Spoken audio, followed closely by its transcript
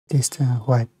this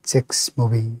Whitechicks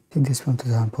movie. I think this from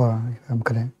 2004, if I'm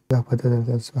correct. What was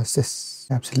this?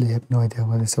 Absolutely have no idea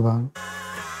what it's about.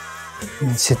 In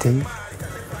a city.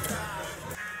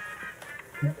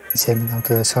 Same out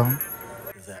to the song.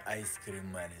 The ice cream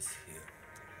man is here.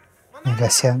 In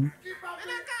Russian.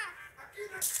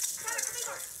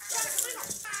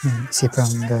 See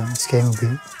from the scary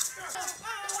movie.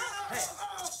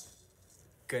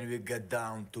 Can we get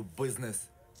down to business?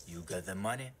 You got the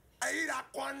money? Not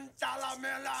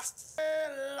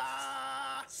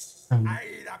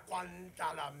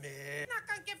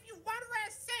gonna give you one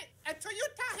less cent until you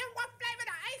tell him what flavor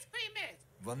the ice cream is.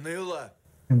 Vanilla.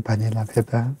 Vanilla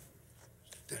pepper.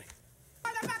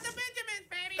 What about the Benjamins,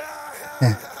 baby?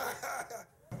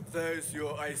 There's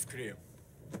your ice cream.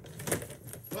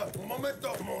 Un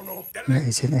momento, mono.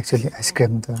 It's actually ice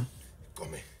cream though.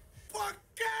 Come.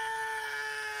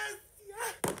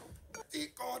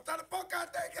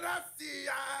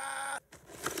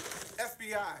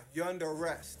 FBI, you're under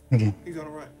arrest. Okay. He's on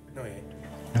the run. No, he ain't.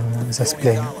 No, it's just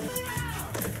playing.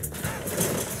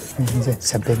 He's just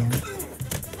something. Now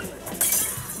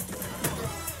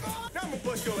I'm gonna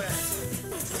bust your ass.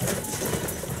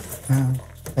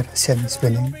 The Russian is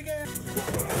winning.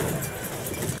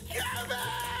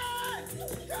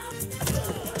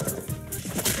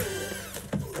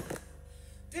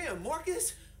 Damn,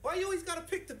 Marcus, why you always gotta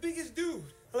pick the biggest dude?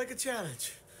 I like a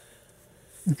challenge.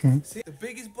 Okay. See, the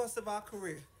biggest bust of our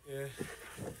career. Yeah.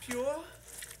 Pure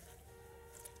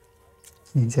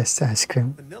It's just ice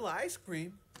cream. vanilla ice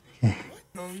cream. Okay.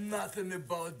 Know nothing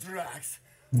about drugs.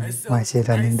 Why is he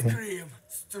running ice there? cream,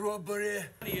 strawberry.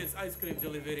 Is ice cream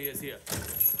delivery is here.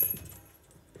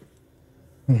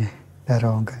 Yeah, the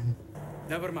wrong guy.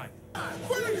 Never mind.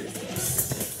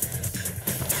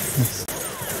 Yes.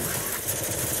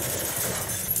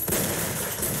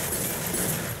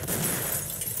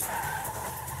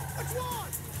 What's wrong?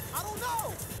 I don't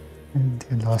know. And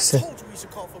they lost it. Told you we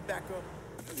should call for backup.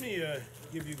 Let me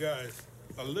give you guys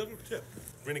a little tip.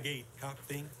 Renegade cop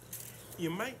thing. You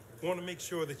might want to make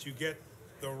sure that you get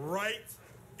the right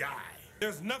guy.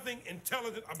 There's nothing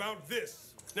intelligent about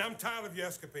this. Now, I'm tired of your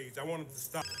escapades. I want them to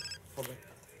stop. Hold on.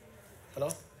 Hello?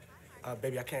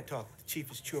 Baby, I can't talk. The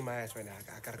chief is chewing my ass right now.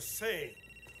 I gotta Say,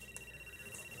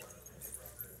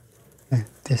 Yeah,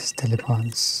 this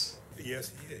telephones.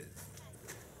 yes, he is.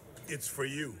 It's for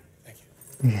you. Thank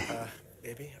you. Yeah,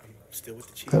 Baby, I'm still with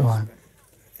the chief. good one.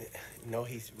 No,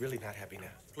 he's really not happy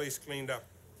now. Place cleaned up.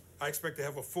 I expect to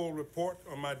have a full report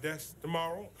on my desk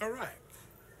tomorrow. All right.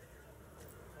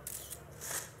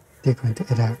 They're going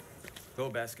to Iraq. Go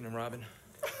Baskin and Robin.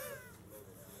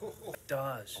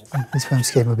 Does. This from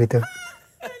scary movie though.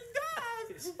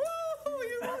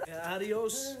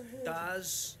 Adios.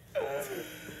 Does.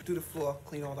 Do the floor,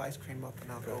 clean all the ice cream up,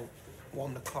 and I'll go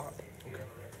warm the car. Okay.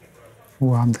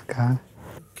 Warm the car.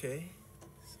 Okay.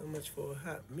 So much for a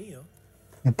hot meal.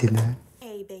 A dinner.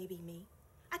 Hey, baby me.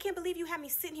 I can't believe you had me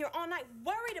sitting here all night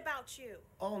worried about you.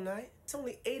 All night? It's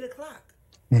only 8 o'clock.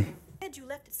 Yeah. Said you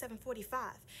left at 7:45.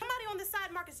 Somebody on the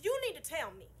side, Marcus, you need to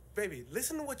tell me. Baby,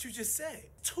 listen to what you just said.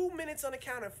 2 minutes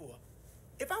unaccounted for.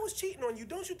 If I was cheating on you,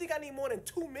 don't you think I need more than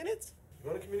 2 minutes? You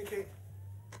want to communicate?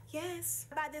 Yes.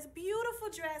 I buy this beautiful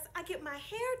dress. I get my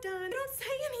hair done. You don't say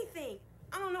anything.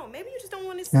 I don't know. Maybe you just don't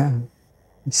want to. Yeah,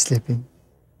 he's sleeping.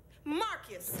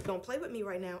 Marcus, don't play with me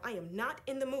right now. I am not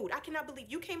in the mood. I cannot believe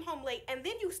you came home late and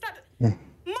then you started. Yeah.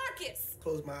 Marcus!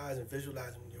 Close my eyes and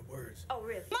visualize them in your words. Oh,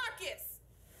 really? Marcus!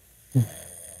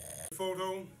 The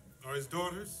photo are his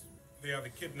daughters. They are the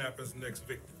kidnapper's next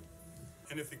victim.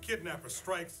 And if the kidnapper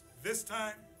strikes this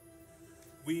time,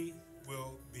 we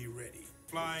will be ready.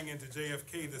 Flying into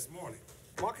JFK this morning.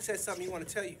 Marcus has something he want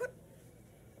to tell you.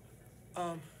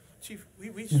 Chief, we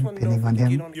just want to know Depending if on we can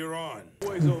him. get on. You're on.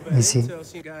 Boys over at Is he? Intel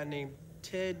see a guy named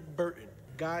Ted Burton.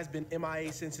 Guy's been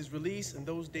MIA since his release, and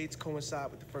those dates coincide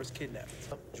with the first kidnapping.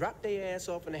 Drop their ass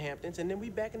off in the Hamptons, and then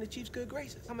we back in the chief's good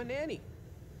graces. I'm a nanny.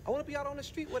 I want to be out on the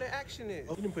street where the action is.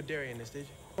 Oh, you didn't put dairy in this, did you?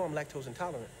 Oh, I'm lactose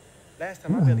intolerant. Last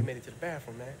time I barely made it to the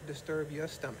bathroom, man. Disturb your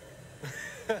stomach.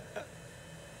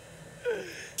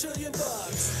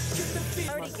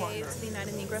 Already gave to the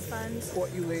United Negro Fund.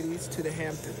 Brought you ladies to the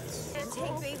Hamptons. And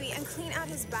take baby and clean out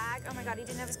his bag. Oh my God, he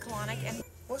didn't have his colonic and.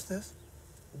 What's this?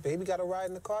 Baby got a ride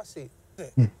in the car seat.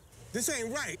 This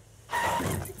ain't right.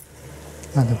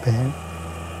 Not a bad.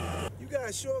 You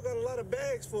guys sure got a lot of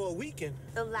bags for a weekend.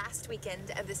 The last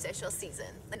weekend of the social season,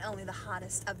 and only the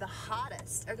hottest of the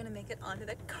hottest are gonna make it onto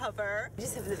the cover. We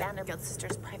just have the Vanderbilt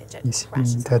sisters' private jet. Yes,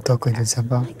 they're talking to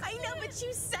someone. I know, but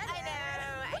you said it.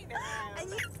 I know. And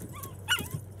you...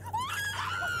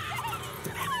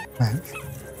 Right.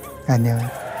 I knew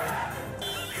it.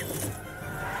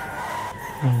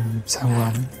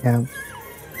 someone. Yeah. Oh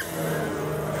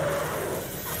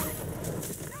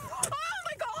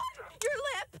my god! Your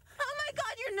lip! Oh my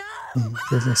god, your nose!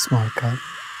 This is a small cut.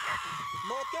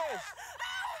 Marquez,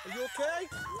 are you okay?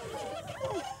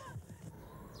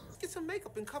 Get some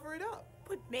makeup and cover it up.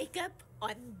 Put makeup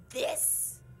on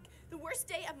this? The worst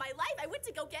day of my life. I went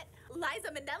to go get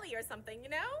Liza Minnelli or something, you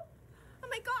know? Oh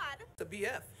my god. The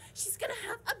BF. She's gonna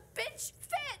have a bitch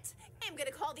fit. I'm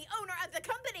gonna call the owner of the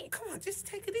company. Come on, just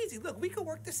take it easy. Look, we can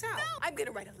work this out. No, I'm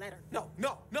gonna write a letter. No,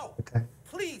 no, no. Okay.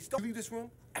 Please don't leave this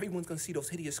room. Everyone's gonna see those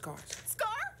hideous scars.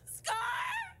 Scar? Scar?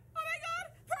 Oh my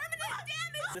god, permanent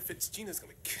damage. If it's Gina's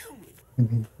gonna kill me.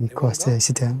 Maybe we caused the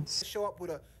accidents. Show up with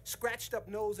a scratched up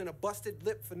nose and a busted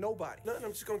lip for nobody. Nothing,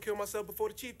 I'm just gonna kill myself before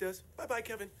the chief does. Bye-bye,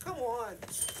 Kevin. Come on.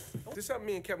 There's something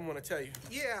me and Kevin want to tell you.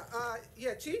 Yeah,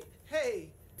 Chief.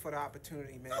 Hey, for the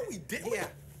opportunity, man. Oh, he did?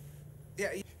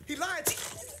 Yeah, he lied.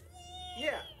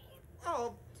 Yeah.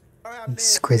 Oh, all right, man.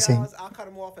 Squeezing. I'll cut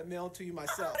him off and mail to you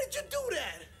myself. How did you do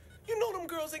that? You know them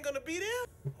girls ain't gonna be there.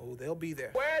 Oh, they'll be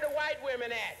there. Where are the white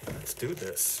women at? Let's do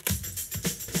this.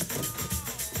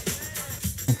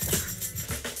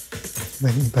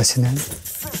 Very impersonal.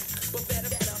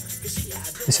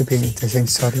 This would be an interesting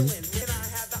story.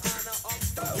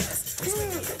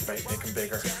 Right, make him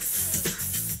bigger.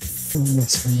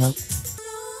 Messing up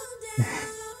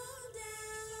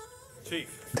Chief,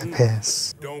 the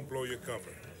pairs. don't blow your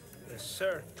cover. Yes,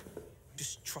 sir.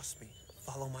 Just trust me.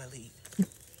 Follow my lead.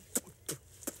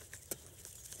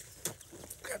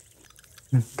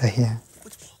 The hair.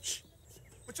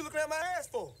 What you looking at my ass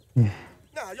for? Yeah.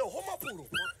 Nah, yo, hold my poodle.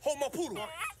 Hold my poodle.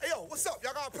 Hey, yo, what's up?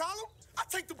 Y'all got a problem? I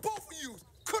take the both of you.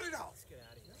 Cut it out.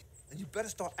 And you better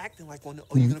start acting like one,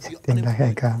 or you're gonna be Acting like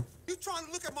a girl. You trying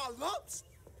to look at my lumps?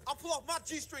 I'll pull off my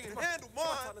G-string and handle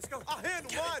mine. Let's go. I'll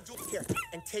handle mine, Jules. Here,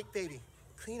 and take baby.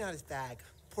 Clean out his bag.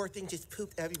 Poor thing just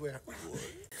pooped everywhere.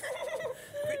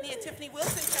 Brittany and Tiffany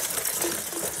Wilson.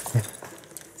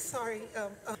 Sorry,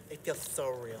 it feels so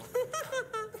real.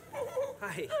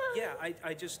 Hi. Yeah,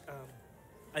 I just,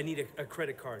 I need a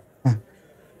credit card.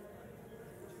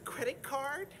 Credit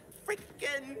card?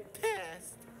 Freaking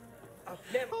pissed.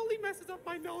 Holy messes up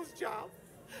my nose job.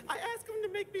 I asked him to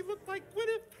make me look like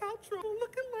Gwyneth Paltrow,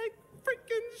 looking like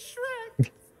freaking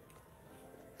Shrek.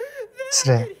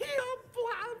 Then he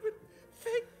blonde with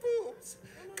fake boobs,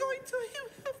 going to a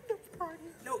hefner party.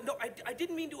 No, I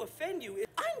didn't mean to offend you.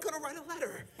 I'm gonna write a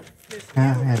letter.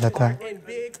 Yeah, letter. In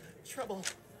big trouble.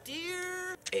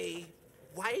 Dear a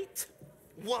white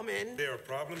woman. There a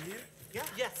problem here? Yeah.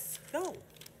 Yes. No,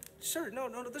 sir, no,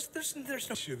 there's no...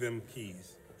 Issue them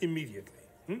keys immediately.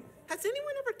 Has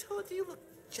anyone ever told you you look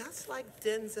just like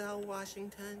Denzel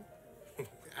Washington?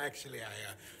 Actually, I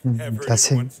have heard that's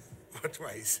it him. once or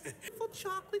twice. Beautiful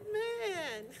chocolate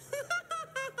man.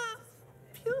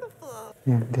 Beautiful.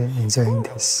 Yeah, they're enjoying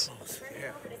this.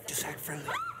 Yeah. Just act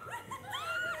friendly.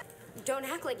 Don't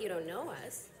act like you don't know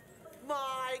us.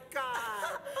 My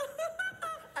God.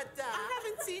 Adele, I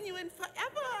haven't seen you in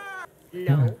forever.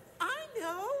 No. I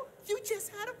know. You just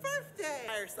had a birthday.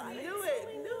 I knew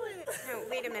it. No,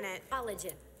 wait a minute.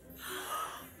 Collagen.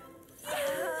 How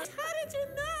did you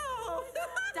know?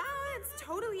 Duh, it's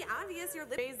totally obvious you're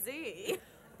Jay-Z.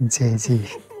 Jay-Z.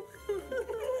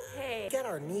 Hey. Get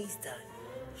our knees done.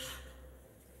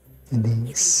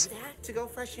 Denise. To go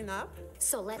freshen up?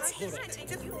 So let's hit it.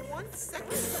 Just for 1 second.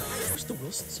 Where's the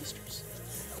Wilson sisters?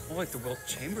 More like the Wilt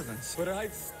Chamberlains. But I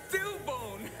still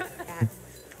bone.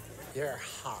 You're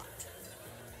hot.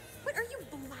 What, are you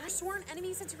blind? Sworn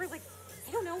enemies since you were like,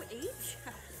 I don't know, 8?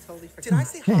 Totally forgot. Did I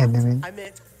say hot? Enemy. I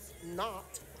meant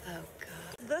not. Oh,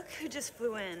 God. Look who just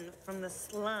flew in from the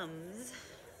slums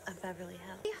of Beverly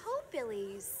Hills. Hey,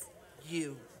 Hillbillies.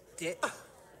 You did.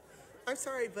 I'm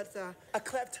sorry, but a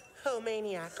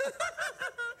kleptomaniac.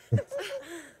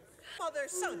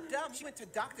 Mother's so dumb. She went to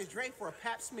Dr. Dre for a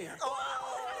pap smear.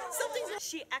 Something's.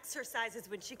 She exercises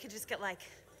when she could just get, like,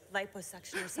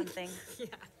 liposuction or something. Yeah.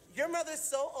 Your mother's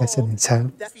so old. That's an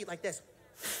insult. That feet like this.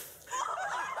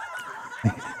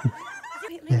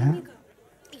 Wait, Yeah. go.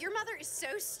 Your mother is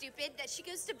so stupid that she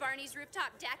goes to Barney's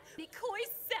rooftop deck. Nicoy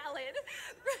salad.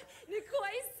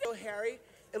 Nicoy So Harry,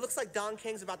 it looks like Don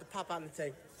King's about to pop out and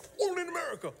say, "Only in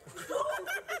America."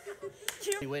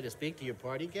 Any way to speak to your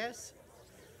party guests?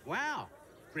 Wow,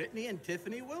 Brittany and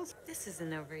Tiffany Wilson. This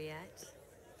isn't over yet.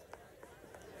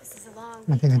 This is a long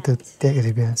I think I have to take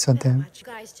revenge on them. You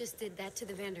guys just did that to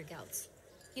the Vandergelts.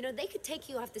 You know, they could take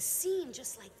you off the scene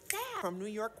just like that. From New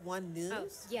York One News. Oh,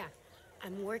 yeah.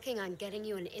 I'm working on getting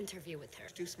you an interview with her.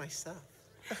 Introduce myself.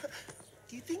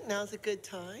 Do you think now's a good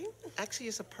time? Actually,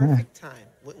 it's a perfect time.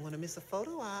 Wouldn't want to miss a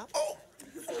photo op. Oh!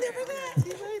 Never mind. See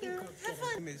you later. Have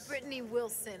fun. Brittany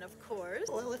Wilson, of course.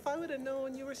 Well, if I would have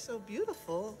known you were so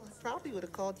beautiful, I probably would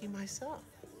have called you myself.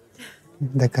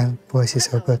 The girl voice is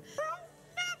so good.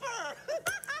 Never!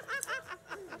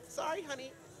 Sorry,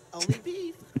 honey. Only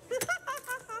beef.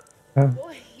 Oh,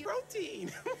 Boy,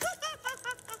 Protein.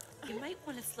 You might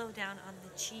want to slow down on the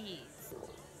cheese.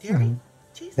 Dairy?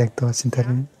 Cheese? lactose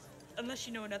intolerant. Unless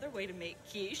you know another way to make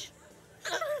quiche.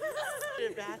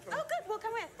 The bathroom. oh, good. We'll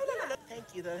come with. No.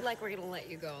 Thank you, though. Like we're gonna let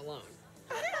you go alone.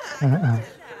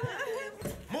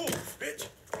 Move, bitch.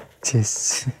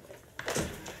 Cheese.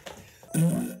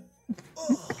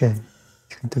 Okay,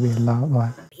 it's going to be a loud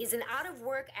one. He's an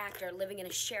out-of-work actor living in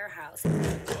a share house.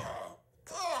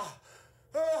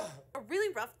 A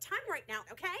really rough time right now,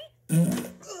 okay?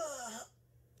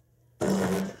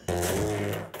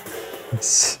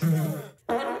 Yes.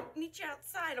 Meet you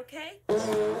outside, okay?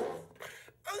 Okay.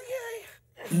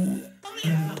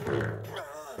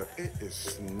 It is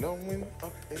snowing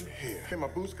up in here. Hey, my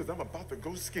boots, because I'm about to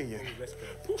go skiing.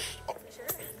 Oh.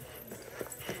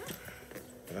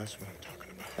 That's what I'm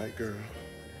talking about. White girl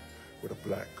with a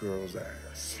black girl's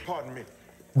ass. Pardon me.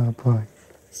 Oh boy.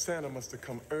 Santa must have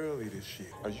come early this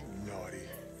year. Are you naughty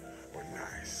or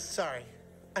nice? Sorry,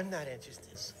 I'm not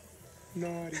interested.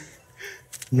 Naughty.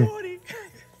 Yeah. Naughty.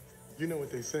 You know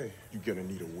what they say. You're gonna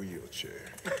need a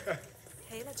wheelchair.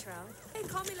 Hey, Latrell. Hey,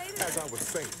 call me later. As I was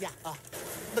saying. Yeah,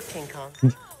 look, King Kong.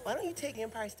 Why don't you take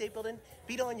Empire State Building,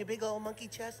 beat on your big old monkey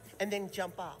chest, and then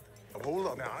jump off? Oh, hold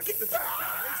up now. Get the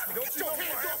don't you know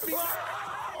hands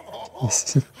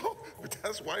off me? But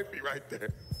that's wifey right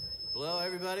there. Hello,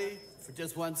 everybody. For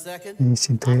just 1 second. He's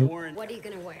into I'm it. Warren. What are you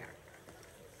gonna wear?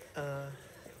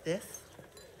 This?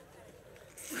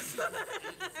 From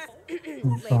this Ladies, you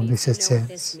know what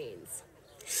this sense. means.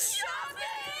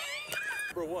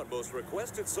 Number one most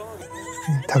requested song.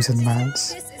 1,000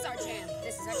 miles. This is our jam.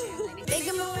 This is our jam, ladies.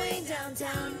 Making my way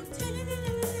downtown.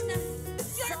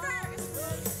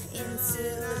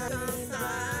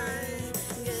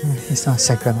 It's not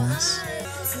synchronized.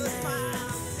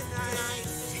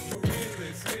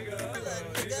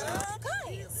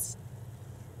 Guys,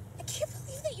 I can't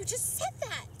believe that you just said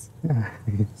that.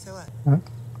 So what?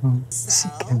 She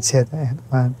can say that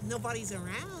one. Nobody's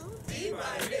around.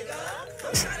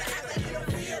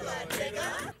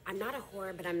 I'm not a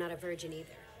whore, but I'm not a virgin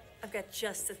either. I've got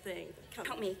just the thing.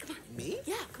 Help me, come on. Me?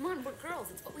 Yeah, come on, we're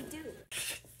girls. It's what we do.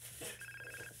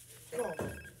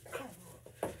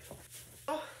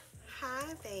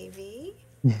 Hi, baby.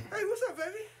 Yeah. Hey, what's up,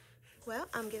 baby? Well,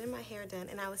 I'm getting my hair done,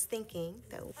 and I was thinking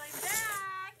that. I'm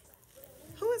back.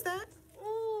 Who is that?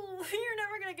 Ooh, you're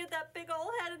never gonna get that big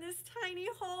old head in this tiny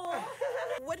hole.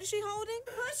 What is she holding?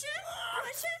 Push it.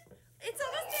 Push it. It's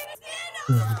almost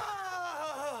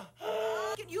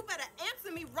in. You better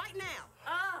answer me right now.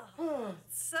 Oh,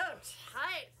 so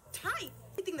tight. Tight.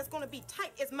 Anything that's gonna be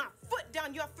tight is my foot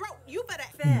down your throat. You better.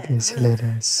 These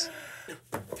letters.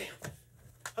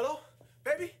 Hello?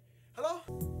 Baby? Hello?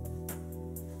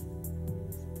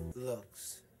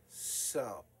 Looks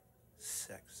so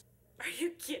sexy. Are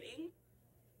you kidding?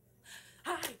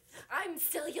 Hi, I'm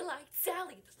Cellulite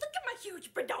Sally. Look at my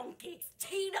huge badonky.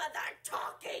 Tina, the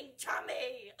talking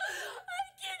tummy. I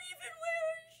can't even wear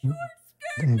a short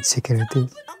skirt. Insecurity.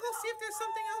 I'll go see if there's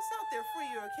something else out there for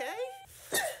you, okay?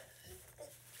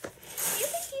 You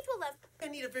think people love... I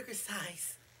need a bigger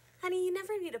size. Honey, you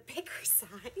never need a bigger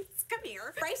size. Come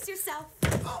here. Brace yourself.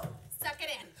 Suck it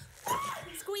in.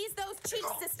 Squeeze those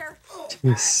cheeks, sister.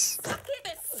 Jeez. Suck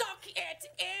it. Suck it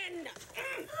in.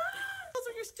 Those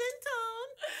are your skin tone.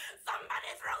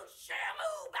 Somebody throw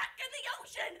shampoo back in the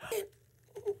ocean.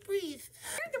 Breathe.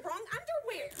 You're the wrong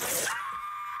underwear.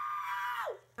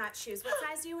 Hot shoes. What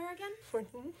size do you wear again? 14.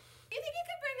 You think you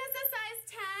could bring us a size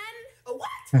 10? A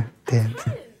what? 10.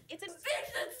 It's a... This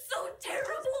is so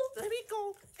terrible. Let me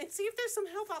go and see if there's some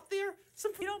help out there.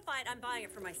 Some. You don't buy it, I'm buying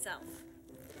it for myself.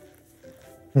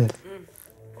 Yeah.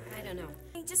 I don't know.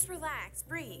 Hey, just relax.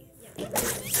 Breathe.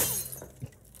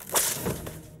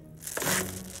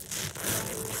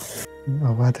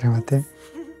 Over dramatic.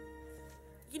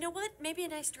 You know what? Maybe a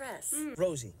nice dress.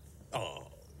 Rosie. Oh,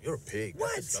 you're a pig.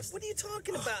 What? That's What are you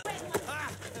talking about?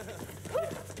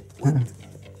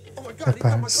 Oh my God, he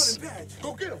got my Pass. gun and badge.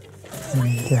 Go get him.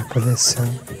 Yeah, police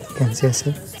can see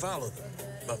it. Follow them,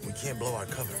 but we can't blow our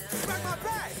cover. Back my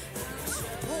bag.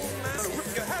 I'm gonna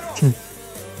rip your head off.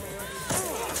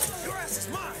 Your ass is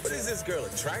mine. What is this girl, a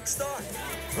track star?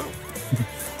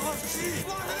 Oh, gee.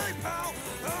 Well, hey, pal.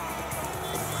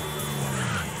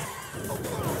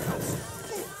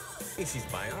 I think she's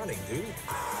bionic, dude.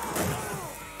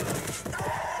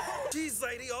 Jeez,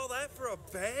 lady, all that for a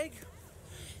bag?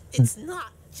 It's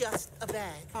not just a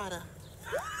bag, Prada.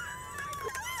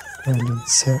 Really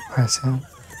set myself.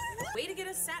 Way to get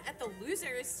us sat at the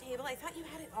losers table. I thought you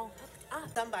had it all hooked up.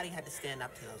 Somebody had to stand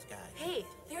up to those guys. Hey,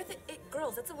 they're the it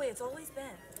girls. That's the way it's always been.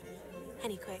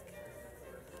 Honey, quick.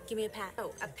 Give me a pat.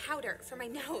 Oh, a powder for my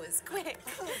nose. Quick.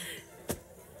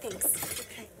 Thanks.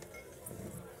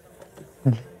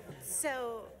 Okay.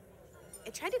 So, I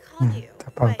tried to call you,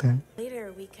 about but that.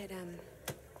 later we could,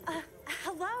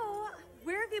 hello?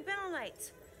 Where have you been all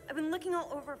night? I've been looking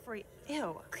all over for you.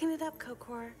 Ew. Clean it up,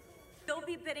 Kokor. You'll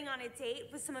be bidding on a date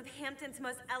with some of Hampton's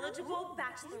most eligible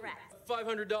bachelorettes.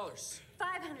 $500.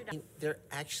 $500. They're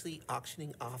actually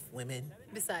auctioning off women.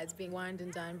 Besides, being wined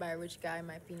and dined by a rich guy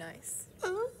might be nice.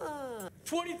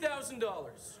 $20,000.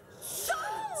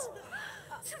 Sold!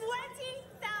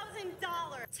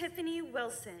 $20,000. Tiffany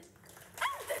Wilson.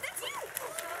 Oh, that's you!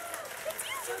 That's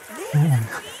you!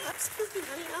 Excuse me,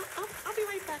 honey. I'll be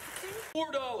right back, okay?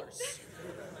 $4.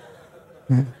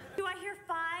 Do I hear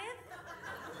 5?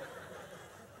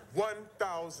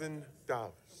 $1,000.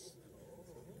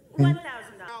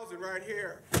 $1,000. Right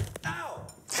here. Ow!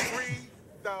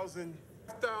 $3,000.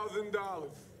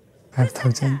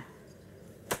 $5,000.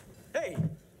 Hey,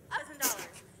 $1,000.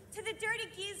 To the dirty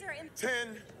geezer in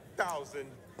 $10,000.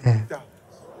 Yeah.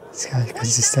 This guy's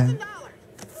consistent.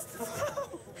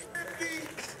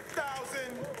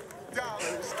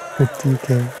 $50K.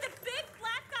 the big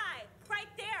black guy right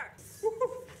there.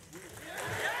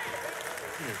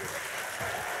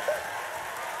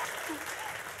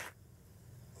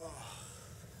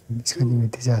 It's going to be a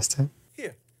disaster.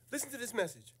 Here, listen to this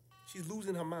message. She's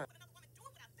losing her mind.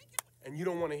 And you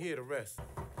don't want to hear the rest.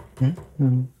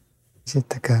 Is it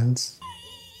the girls?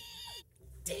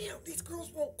 Damn, these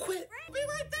girls won't quit. Be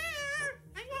right there.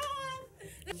 Hang on.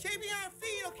 Shaving our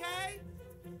feet, okay?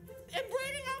 And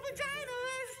braiding our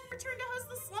vaginas. Return to host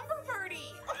the slumber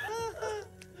party.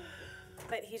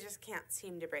 But he just can't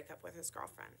seem to break up with his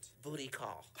girlfriend. Booty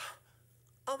call.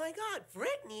 Oh my God,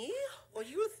 Brittany. Well,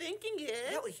 you were thinking it.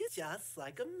 Yeah, well, he's just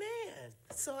like a man.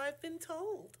 So I've been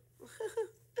told.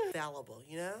 Fallible,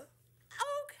 you know?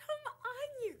 Oh, come on,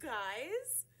 you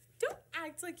guys. Don't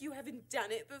act like you haven't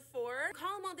done it before.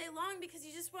 Call them all day long because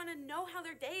you just want to know how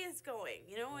their day is going,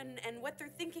 you know, and what they're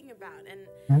thinking about.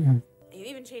 And you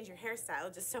even change your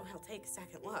hairstyle just so he'll take a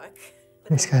second look.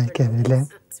 But This guy can relate.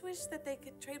 I just wish that they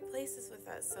could trade places with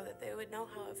us so that they would know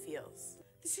how it feels.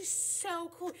 This is so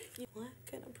cool.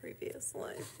 Like in a previous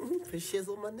life. For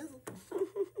shizzle my nizzle.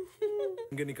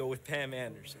 I'm gonna go with Pam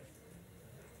Anderson.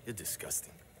 You're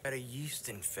disgusting. Got a yeast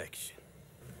infection.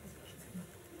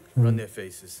 Run their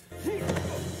faces.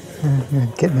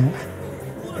 Get me.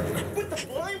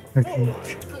 Okay.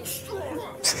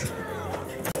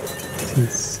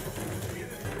 Jeez.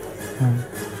 I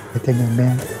think I'm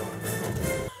bad.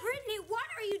 Brittany, what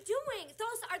are you doing?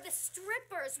 Those are the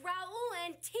strippers, Raul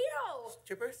and Tito.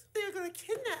 Strippers? They're gonna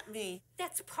kidnap me.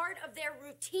 That's part of their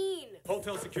routine.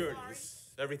 Hotel security. Is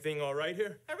everything all right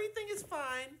here? Everything is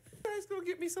fine. You guys gonna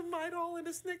get me some Midol and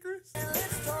a Snickers?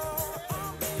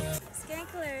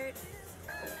 Skank alert.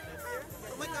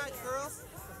 Oh my God, girls.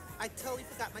 I totally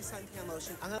forgot my suntan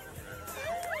lotion. I'm gonna...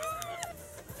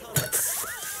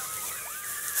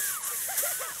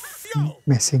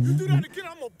 Messing. Do that again,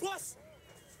 I'm a bust.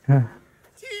 Tears.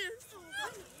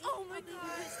 Oh my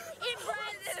gosh.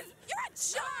 Imran, you're a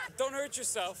jerk. don't hurt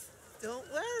yourself. Don't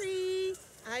worry.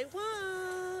 I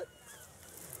won't.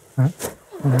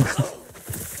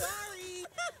 Sorry.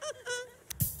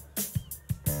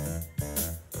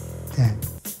 Damn.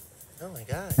 Oh my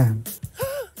God. Damn.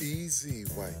 Easy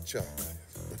white chocolate.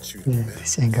 What you Yeah,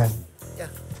 this ain't good. Yeah.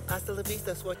 Hasta la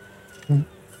vista, what? Hmm.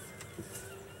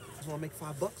 You wanna make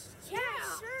 $5? Yeah,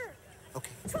 sure. Okay.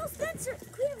 Charles Spencer, can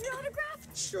we have your autograph?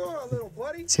 Sure, little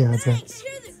buddy. See how it Thanks, is.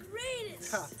 you're the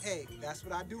greatest. Hey, that's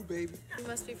what I do, baby. You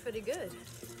must be pretty good.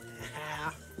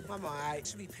 Ah, I'm alright.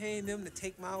 Should be paying them to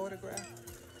take my autograph.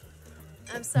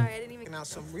 I'm sorry, I didn't even... Now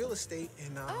some real estate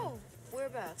in Oh,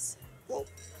 whereabouts? well,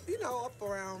 you know, up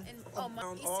around In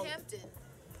around East all, Hampton.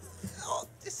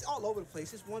 it's all over the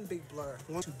place. It's one big blur.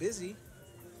 One too busy.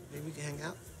 Maybe we can hang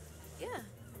out. Yeah,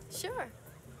 sure.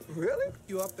 Really?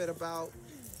 You up at about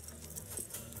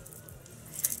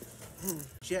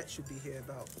Jet should be here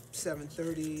about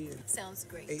 7:30 and Sounds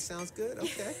great. 8 sounds good?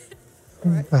 Okay.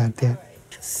 Bad, yeah.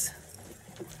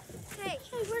 Hey,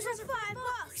 where's our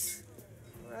 $5?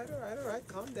 All right.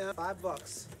 Calm down. $5.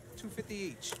 $2.50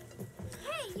 each.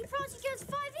 Hey, you promised you'd give us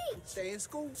 5 each. Stay in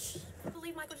school. I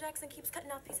believe Michael Jackson keeps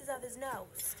cutting off pieces of his nose.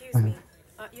 Excuse me.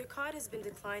 Your card has been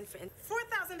declined for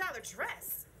 $4,000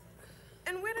 dress.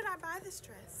 And where did I buy this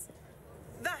dress?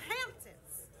 The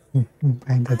Hamptons.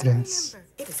 Buying the dress.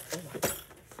 It is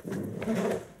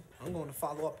on. I'm going to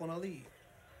follow up on a lead.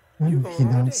 He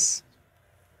knows.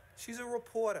 She's a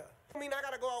reporter. I mean, I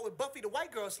gotta go out with Buffy the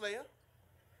White Girl Slayer.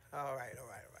 All right.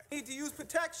 Need to use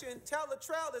protection. Tell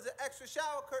Latrell there's an extra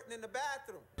shower curtain in the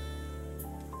bathroom.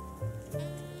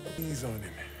 Ease on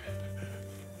him.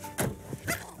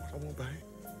 I won't bite.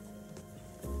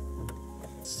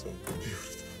 So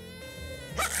beautiful.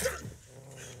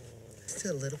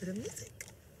 Still a little bit of music.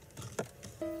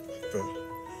 Bro,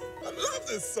 I love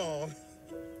this song.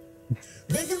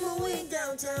 Making my way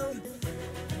downtown,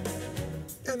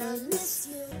 and I miss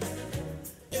you.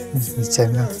 He's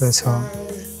checking out the song.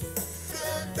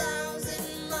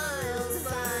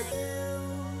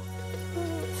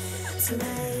 What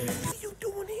are you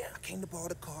doing here? I came to borrow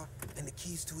the car and the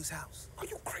keys to his house. Are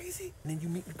you crazy? And then you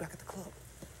meet me back at the club.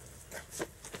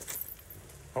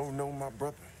 Oh no, my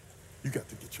brother. You got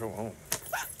to get your own.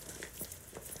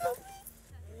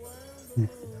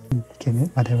 Get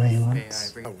it whatever he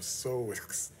wants. I was so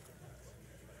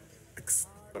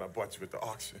when I bought you at the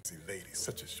auction. See ladies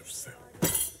such as yourself.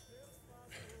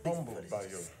 Humbled by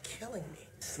your Killing me.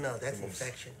 Smell, that's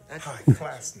infection. That's high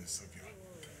classness of your.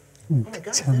 Oh my God,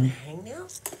 is that a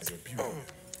hangnail? Your beauty.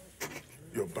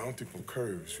 Your bountiful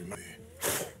curves remind me.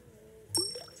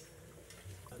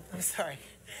 I'm sorry.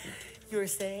 You were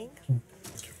saying?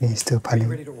 He's still funny.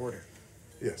 Ready to order?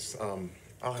 Yes.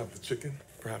 I'll have the chicken,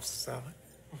 perhaps the salad.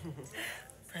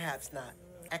 Perhaps not.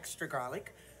 Extra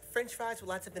garlic, French fries with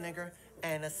lots of vinegar,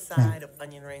 and a side of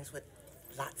onion rings with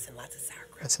lots and lots of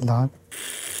sauerkraut. That's a lot.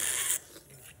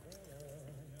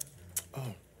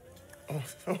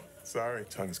 Oh, sorry.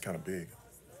 Tongue's kind of big.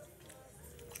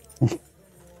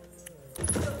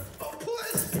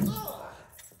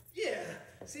 Yeah.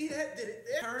 See, that did it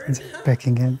there. He's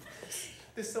backing in.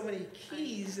 There's so many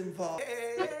keys involved.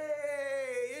 Hey,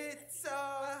 it's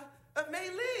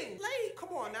Mei-Ling. Late. Come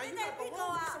on now, you gotta go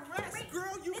home get some rest.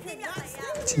 Girl, you cannot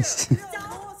stay here.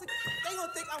 They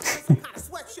gonna think I'm in some kind of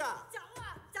sweatshop.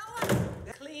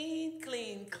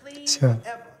 Clean Sure.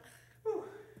 ever.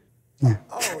 Yeah.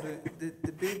 Oh,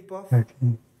 the big buff Okay.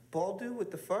 bald dude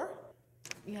with the fur?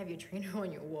 You have your trainer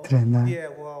on your wall. Trainer. Yeah,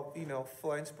 well, you know,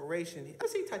 for inspiration. You ever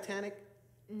see Titanic?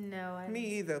 No, I. Me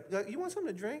either. You want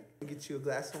something to drink? Get you a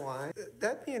glass of wine.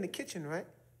 That'd be in the kitchen, right?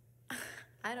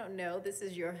 I don't know. This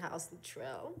is your house,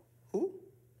 Latrell. Who?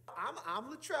 I'm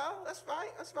Latrell. That's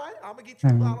right. I'm gonna get you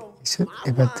a bottle He of should my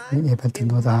able wine. to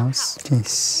know the house.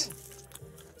 Yes.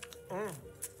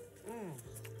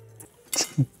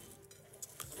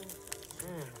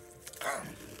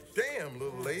 Damn,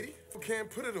 little lady. You can't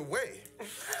put it away.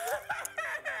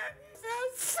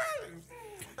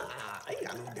 I ain't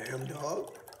got no damn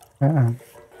dog.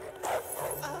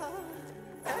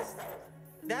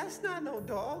 That's not no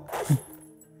dog.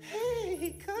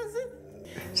 Hey, cousin.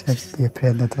 Should be a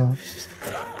predator.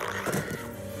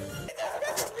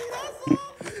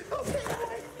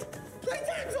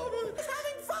 Playtime's over. It's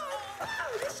having fun.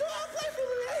 You sure I'll play for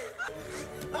me?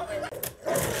 I'll be right.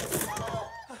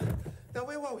 Now,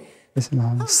 where were we? It's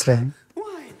not strength.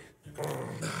 Wine.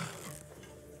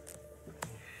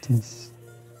 Yes.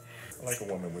 I like a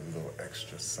woman with a little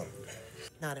extra something.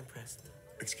 Not impressed.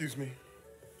 Excuse me?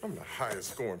 I'm the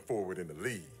highest scoring forward in the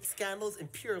league. Scandals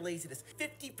and pure laziness.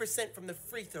 50% from the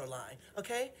free throw line,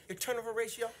 okay? Your turnover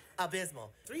ratio,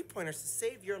 abysmal. 3-pointers to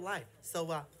save your life.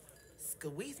 So,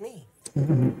 squeeze me.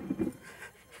 No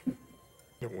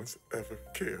one's ever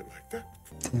cared like that.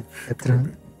 Petrol.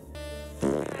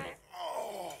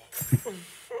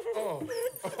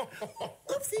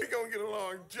 Oopsie. We're gonna get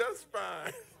along just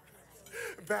fine.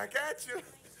 Back at you.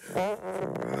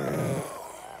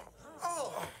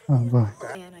 Oh boy.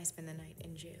 And I spend the night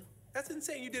in jail. That's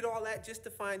insane. You did all that just to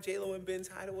find J-Lo and Ben's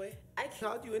hideaway?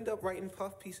 How'd you end up writing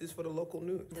puff pieces for the local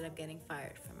news? Ended up getting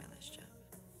fired from my last job.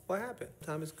 What happened?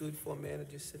 Time is good for a man to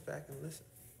just sit back and listen.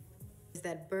 Is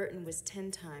that Burton was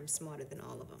 10 times smarter than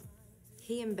all of them.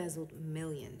 He embezzled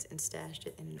millions and stashed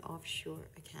it in an offshore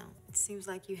account. It seems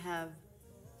like you have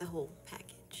the whole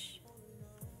package.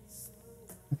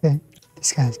 Okay.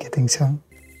 This guy's getting some.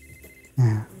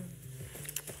 Yeah.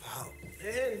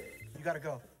 Ben, you gotta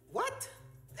go. What?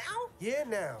 Now? Yeah,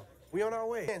 now. We on our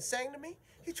way. And sang to me.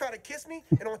 He tried to kiss me,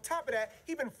 and on top of that,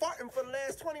 he been farting for the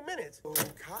last 20 minutes. Oh,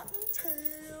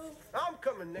 Cottontail. I'm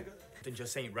coming, nigga. Something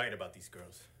just ain't right about these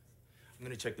girls. I'm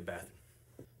gonna check the bathroom.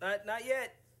 Not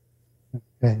yet.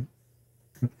 Right.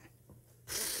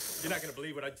 You're not gonna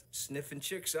believe what I sniffing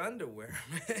chicks' underwear,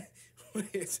 man.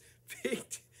 It's big.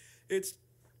 It's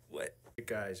what?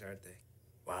 Guys, aren't they?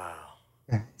 Wow.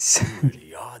 Guys. You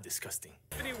really are disgusting.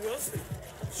 Tiffany Wilson.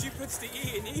 She puts the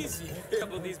E in easy. A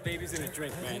couple of these babies in a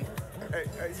drink, man. Hey,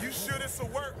 you sure this'll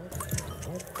work?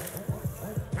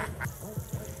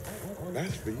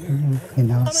 That's for you. He Oh my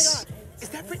knows. God, is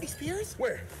that Britney Spears?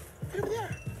 Where? Right over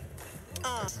there.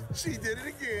 She did it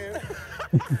again.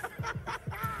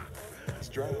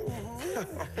 Strap.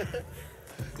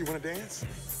 You want to dance?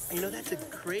 You know, that's a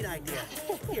great idea.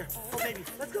 Here, oh baby,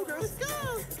 let's go, girls. Let's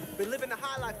go. Been living the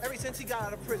high life ever since he got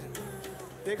out of prison.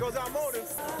 There goes our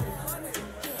motive.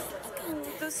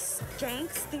 Those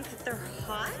skanks think that they're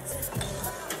hot?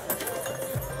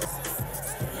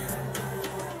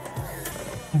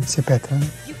 C'est better.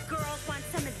 You girls want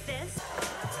some of this?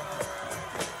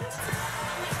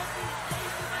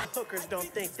 Hookers don't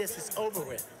think this is over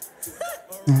with.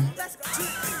 Let's go.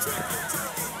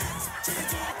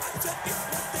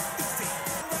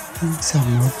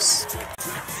 Some moves.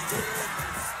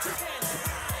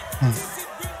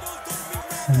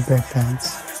 And break dance.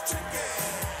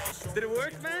 Did it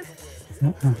work, man?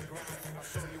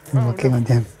 I'm working on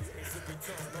them.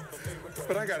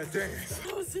 But I gotta dance.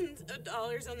 Thousands of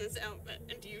dollars on this outfit,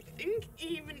 and do you think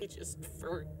even he just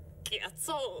forgets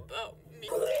all about me?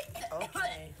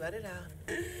 Okay, let it out.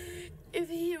 If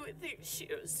he would think she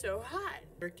was so hot.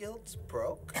 Your guild's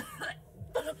broke.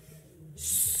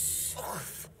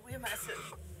 We mustn't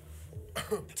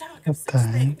talk of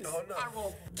such things. I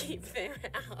won't keep their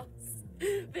house.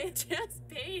 They just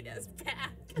paid us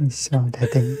back. He's so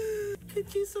dating.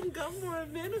 Could you some gum or a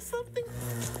mint or something?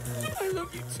 I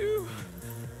love you too.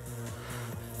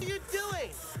 What are you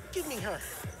doing? Give me her.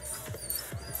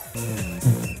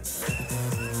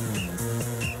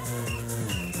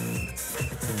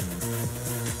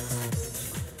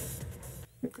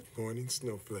 Good morning,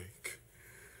 Snowflake.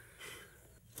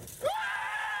 We're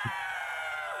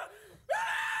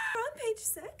on page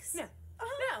 6. No.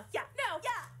 No. Yeah. No.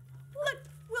 Yeah. Look,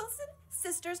 Wilson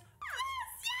sisters.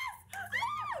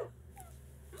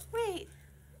 Wait.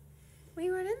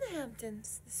 We weren't in the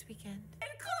Hamptons this weekend.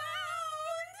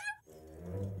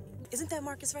 Isn't that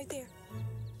Marcus right there?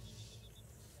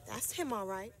 That's him, all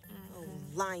right. Oh,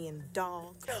 lying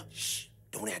dog. Shh.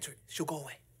 Don't answer it. She'll go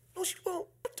away. No, she won't.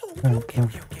 I told her. Okay.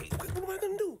 What am I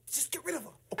gonna do? Just get rid of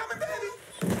her. Come on, baby.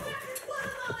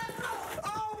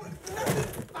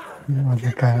 All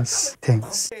the guys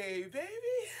things. Hey,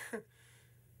 baby.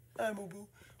 Hi, Boo Boo.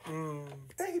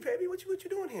 Hey, baby, what you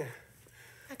doing here?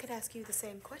 I could ask you the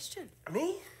same question.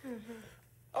 Me?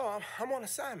 Oh, I'm on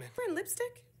assignment. Wearing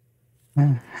lipstick?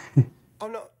 Oh,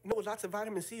 no, lots of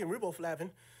vitamin C and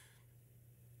riboflavin.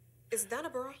 Is that a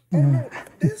bra? Oh, no,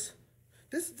 this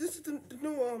is the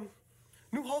new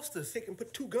holsters. They can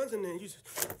put 2 guns in there and you just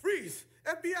freeze.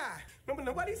 FBI.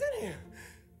 Nobody's in here.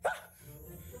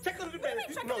 Check under the bed.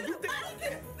 No, you think?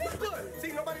 It's good.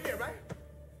 See, nobody there, right?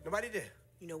 Nobody there.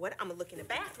 You know what? I'm gonna look in the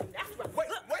bathroom. That's right.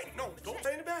 Wait, no, don't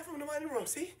stay in the bathroom. Nobody in the room.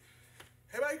 See?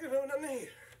 Everybody can know nothing in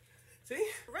here.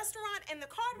 See? Restaurant and the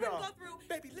card wouldn't go through.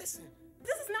 Baby, listen.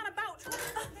 This is not about.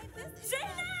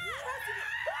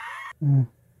 Jayna!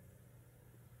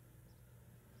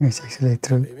 It's actually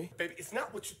true. Baby, it's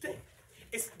not what you think.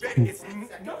 It's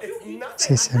not.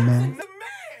 She's a man.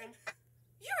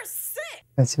 You're sick.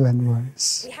 That's even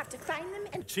worse. We have to find them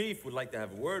and. Chief would like to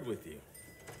have a word with you.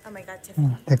 Oh my God,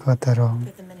 Tiffany. They got that wrong.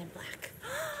 With the men in black.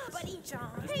 Buddy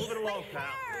John. Move it along, pal.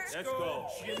 Let's go.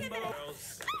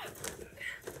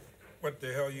 What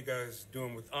the hell you guys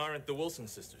doing with... Aren't the Wilson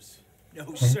sisters?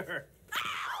 No, sir.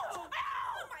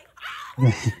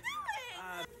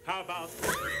 How about...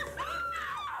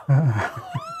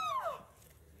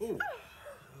 Ooh.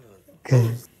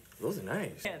 Okay. Those are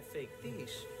nice. Can't fake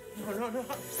these.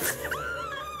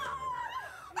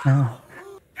 No.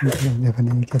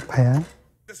 Definitely get paid.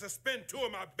 To suspend 2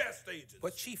 of my best agents.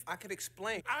 But, Chief, I could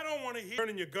explain. I don't want to hear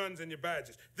turning your guns and your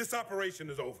badges. This operation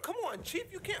is over. Come on,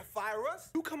 Chief, you can't fire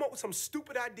us. You come up with some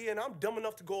stupid idea, and I'm dumb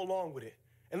enough to go along with it.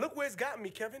 And look where it's gotten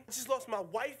me, Kevin. I just lost my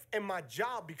wife and my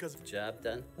job because of... Job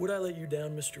done. Would I let you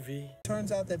down, Mr. V?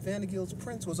 Turns out that Vandergill's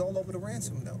prince was all over the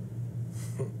ransom note.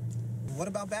 What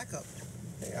about backup?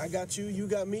 Hey, I got you, you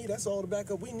got me. That's all the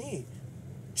backup we need.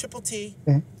 Triple T.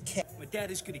 My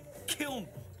dad is gonna kill me.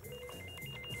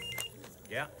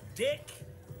 Yeah. Dick.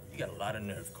 You got a lot of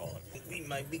nerve calling. We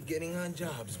might be getting our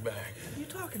jobs back. What are you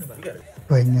talking about?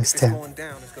 Going new It's step. going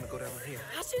down. It's going to go down here.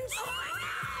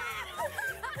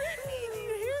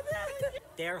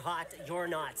 They're hot, you're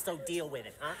not, so deal with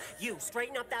it, huh? You,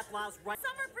 straighten up that blouse right...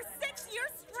 Summer for 6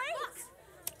 years straight.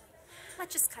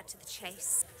 Let's just cut to the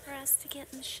chase for us to get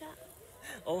in the show.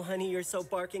 Oh, honey, you're so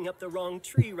barking up the wrong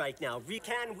tree right now.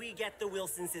 Can we get the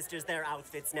Wilson sisters their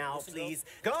outfits now, please?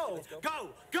 Go! I'm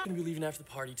gonna be leaving after the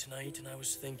party tonight, and I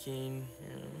was thinking,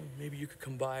 maybe you could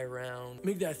come by around.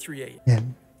 Make that 3-8. Yeah.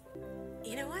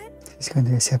 You know what? He's going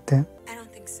to accept that. I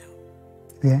don't think so.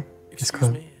 Yeah. Just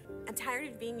go. I'm tired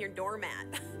of being your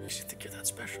doormat. You should think you're that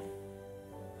special.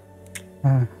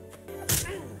 Yeah.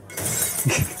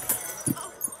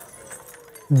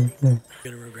 You're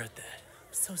gonna regret that.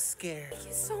 I'm so scared. Thank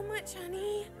you so much,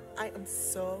 honey. I am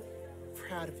so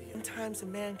proud of you. Sometimes a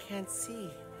man can't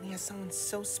see when he has someone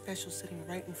so special sitting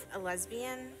right in front. A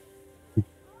lesbian?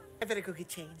 I better go get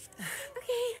changed.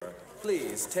 Okay.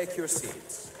 Please take your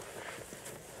seats.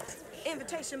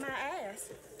 Invitation my ass.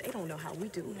 They don't know how we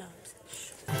do. No.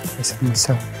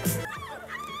 So,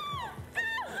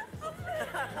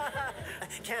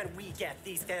 Can we get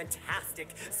these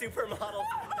fantastic supermodels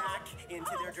back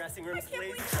into their dressing rooms,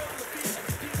 please?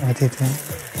 I did it.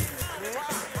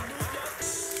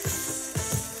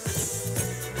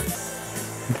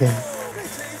 Okay.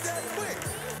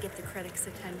 Get the critics'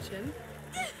 attention.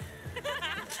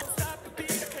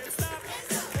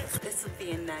 This would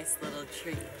be a nice little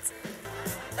treat.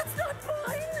 That's not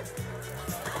mine.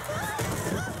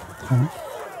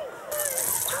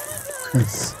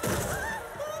 Yes.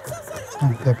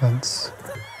 And weapons.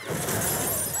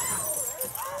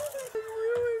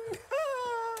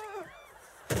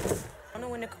 I don't know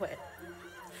when to quit.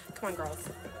 Come on, girls.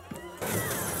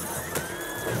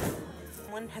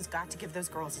 Someone has got to give those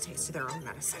girls a taste of their own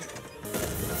medicine.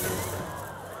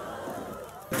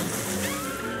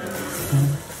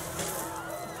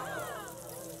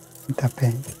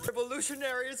 Tapping.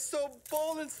 Revolutionary is so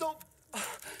bold and so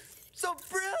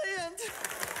brilliant.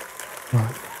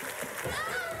 What?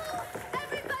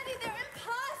 Everybody, they're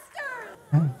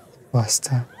imposters!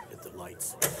 Basta. Get the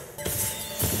lights.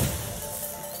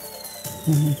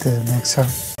 The next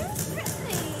one.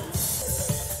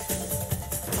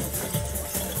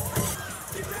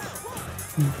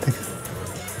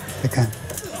 The gun.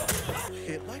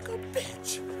 Hit like a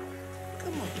bitch.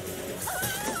 Come on.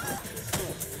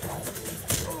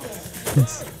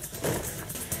 Yes.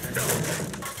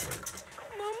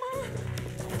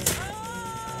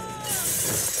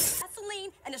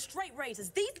 Gasoline and the straight razors.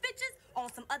 These bitches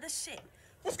on some other shit.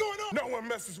 What's going on? No one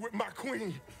messes with my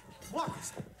queen.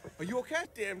 Marcus, are you okay?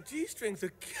 Damn G-strings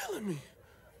are killing me.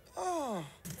 Oh.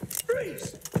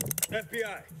 Freeze!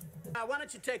 FBI. Why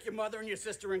don't you take your mother and your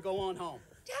sister and go on home?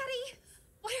 Daddy,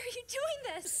 why are you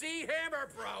doing this? See, hammer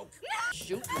broke. No!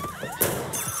 Shoot.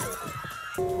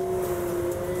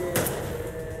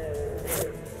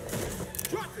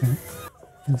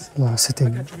 It's velocity. I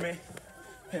got you, man.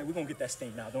 Hey, we're gonna get that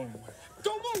stain now. Don't even worry.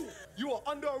 Don't move! You are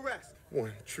under arrest.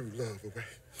 One true love away.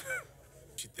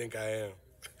 What you think I am?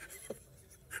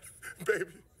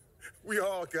 Baby, we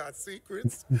all got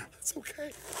secrets. It's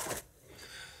okay.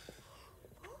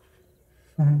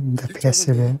 The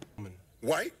president.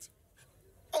 White?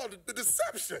 Oh, the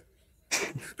deception.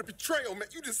 The betrayal, man.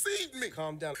 You deceived me.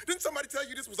 Calm down. Didn't somebody tell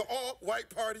you this was an all-white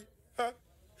party? Huh?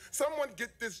 Someone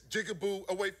get this jigaboo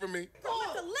away from me.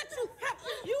 Oh, to let you have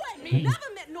you ain't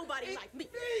never met nobody like me.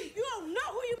 You don't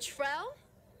know who you... Trell?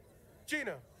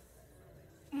 Gina.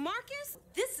 Marcus,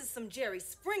 this is some Jerry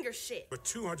Springer shit. For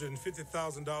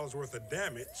 $250,000 worth of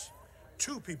damage,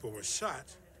 2 people were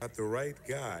shot. Not the right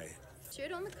guy.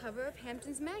 Shared on the cover of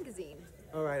Hampton's magazine.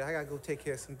 All right, I gotta go take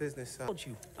care of some business. I told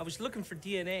you, I was looking for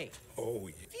DNA. Oh,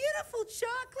 yeah. Beautiful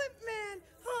chocolate man.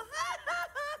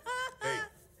 Hey,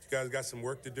 you guys got some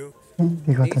work to do?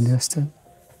 You got the news too.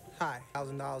 Hi,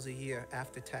 $1,000 a year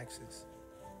after taxes.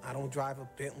 I don't drive a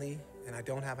Bentley, and I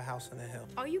don't have a house on the hill.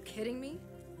 Are you kidding me?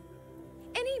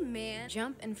 Any man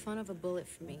jump in front of a bullet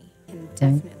for me can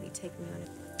definitely take me on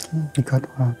it. You got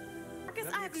one. Marcus,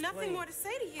 I have nothing more to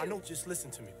say to you. I know, just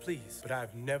listen to me, please. But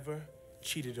I've never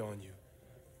cheated on you.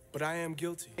 But I am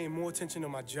guilty. I pay more attention to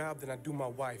my job than I do my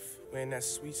wife. Wearing that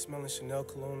sweet-smelling Chanel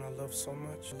cologne I love so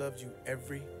much. I loved you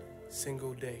every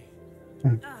single day.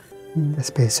 The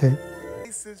spacesuit.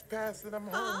 Is passing. I'm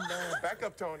home now. Back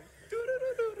up, Tony.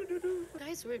 You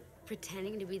guys were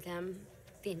pretending to be them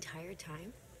the entire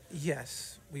time?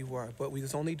 Yes, we were, but we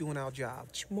was only doing our job.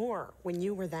 More when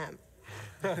you were them.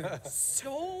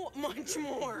 So much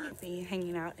more. Are you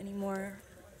hanging out anymore?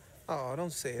 Oh,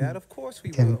 don't say that. Of course we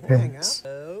Can will. We'll hang out.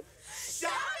 friends.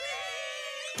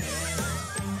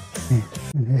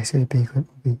 It actually be a good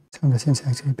movie. Some of the scenes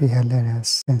actually be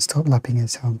hilarious. And stop laughing at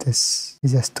some of this.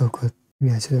 It's just too good. We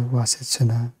actually watch it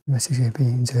sooner. It was actually be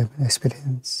enjoyable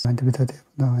experience. And without the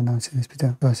no announcement,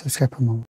 so subscribe for more.